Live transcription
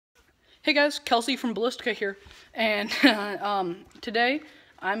Hey guys, Kelsey from Ballistica here, and today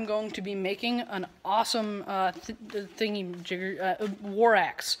I'm going to be making an awesome thingy-jigger war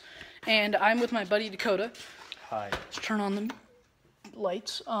axe, and I'm with my buddy Dakota. Hi. Let's turn on the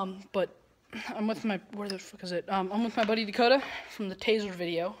lights. But I'm with my where the fuck is it? I'm with my buddy Dakota from the Taser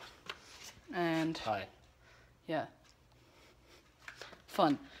video, and Hi. Yeah,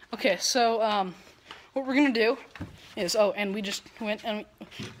 fun. Okay, so what we're gonna do is and we just went and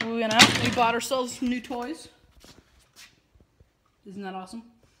we went out and we bought ourselves some new toys. Isn't that awesome?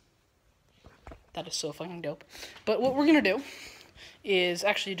 That is so fucking dope. But what we're gonna do is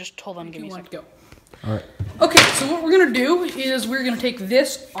actually just hold on, give me a second. Go. All right. Okay, so what we're gonna do is we're gonna take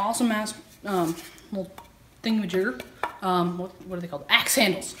this awesome ass little thingamajigger. What are they called? Axe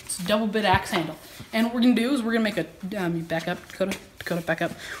handles. It's a double bit axe handle. And what we're gonna do is we're gonna make a you back up, Dakota, back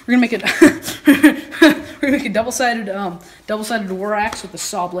up. We're gonna make it. We're gonna make a double-sided war axe with a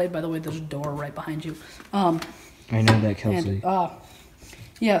saw blade. By the way, there's a door right behind you. I know that, Kelsey. And,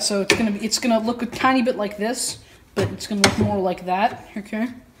 yeah, so it's gonna look a tiny bit like this, but it's gonna look more like that. Okay.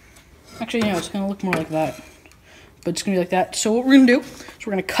 Actually, no, it's gonna look more like that, but it's gonna be like that. So what we're gonna do is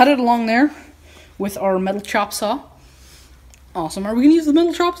we're gonna cut it along there with our metal chop saw. Awesome. Are we gonna use the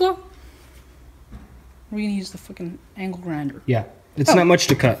metal chop saw? Or are we gonna use the fucking angle grinder? Yeah, it's not much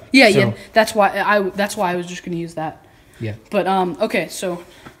to cut. Yeah, so. Yeah. That's why I was just gonna use that. Yeah. But okay, so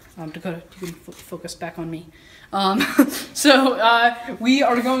Dakota, you can focus back on me. So we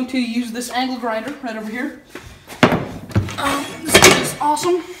are going to use this angle grinder right over here. This thing is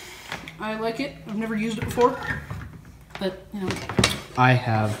awesome. I like it. I've never used it before, but you know. I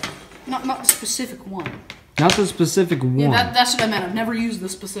have. Not the specific one. Not the specific one. Yeah, that's what I meant. I've never used the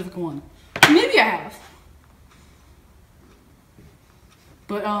specific one. Maybe I have.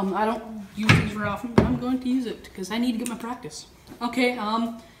 But I don't use these very often, but I'm going to use it because I need to get my practice. Okay,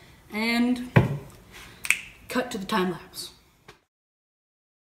 and cut to the time lapse.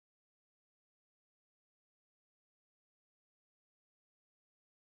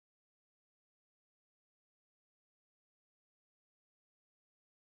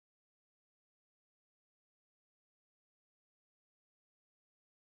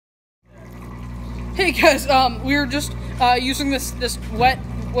 Hey guys, we were just using this wet,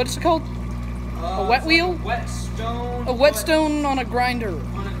 what is it called? A wet wheel? Whetstone. A whetstone on a grinder.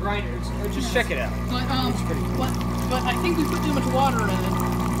 On a grinder. Just check it out. But but I think we put too much water in it.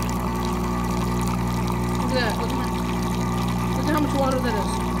 Look at that. Look at how much water that is.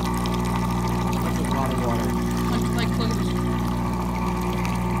 That's a lot of water. Like look at this.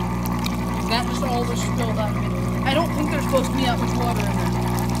 That just all just spilled out of it. I don't think there's supposed to be that much water in there.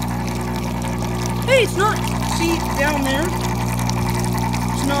 Hey, it's not. See down there?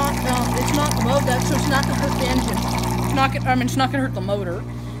 It's not above that, so it's not gonna hurt the engine. It's not gonna hurt the motor.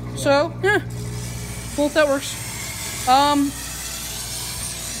 So, yeah. Well, if that works.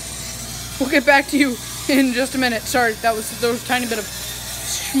 We'll get back to you in just a minute. Sorry, there was a tiny bit of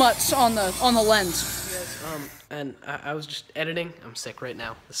schmutz on the lens. Yes, and I was just editing. I'm sick right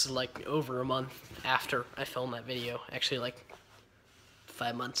now. This is like over a month after I filmed that video. Actually, like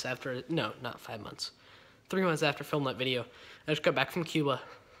 5 months after. No, not 5 months. 3 months after filming that video. I just got back from Cuba.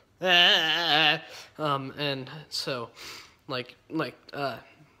 And so,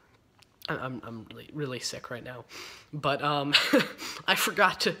 I'm really sick right now, but I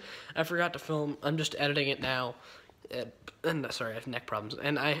forgot to film. I'm just editing it now, and sorry, I have neck problems,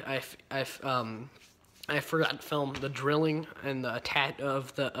 and I forgot to film the drilling and the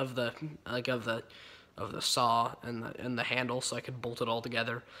of the saw and the handle, so I could bolt it all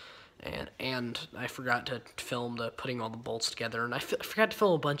together. And I forgot to film the putting all the bolts together, and I forgot to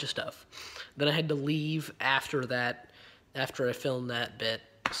film a bunch of stuff. Then I had to leave after that, after I filmed that bit.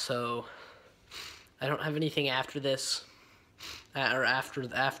 So I don't have anything after this, or after I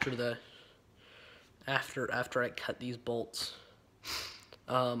cut these bolts.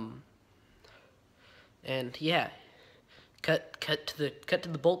 And yeah, cut to the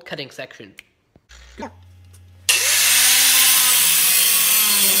bolt cutting section.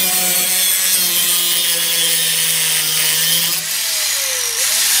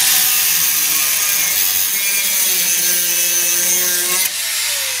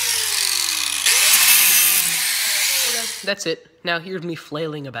 That's it. Now here's me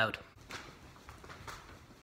flailing about.